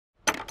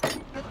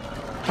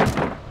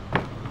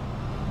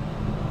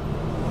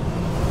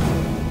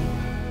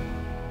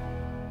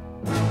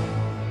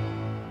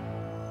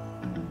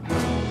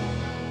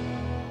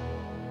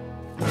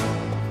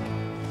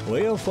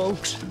Well,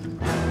 folks,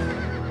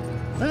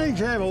 things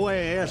have a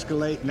way of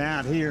escalating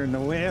out here in the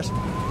West.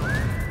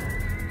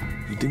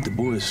 You think the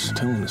boy's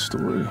telling the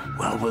story?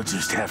 Well, we'll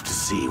just have to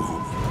see.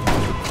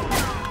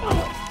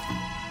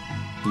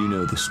 You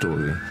know the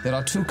story. There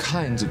are two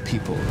kinds of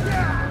people.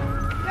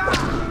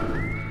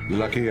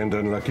 Lucky and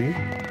unlucky?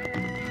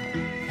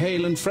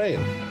 Hale and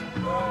frail.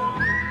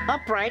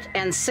 Upright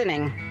and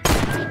sinning.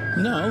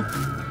 No.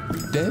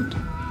 Dead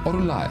or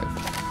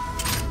alive.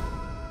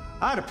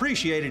 I'd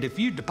appreciate it if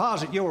you'd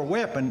deposit your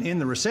weapon in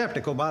the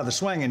receptacle by the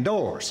swinging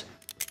doors.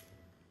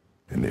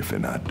 And if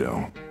I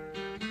don't?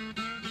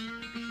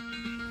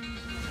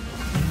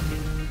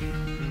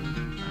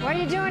 What are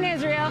you doing,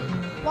 Israel?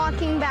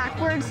 Walking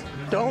backwards.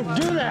 Don't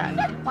do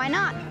that! Why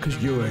not?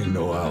 Because you ain't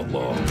no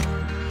outlaw.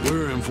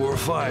 We're in for a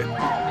fight.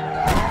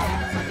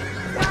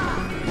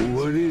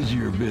 What is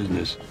your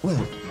business?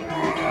 Well,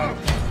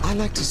 I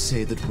like to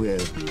say that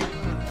we're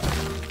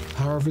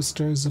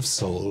harvesters of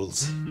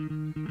souls.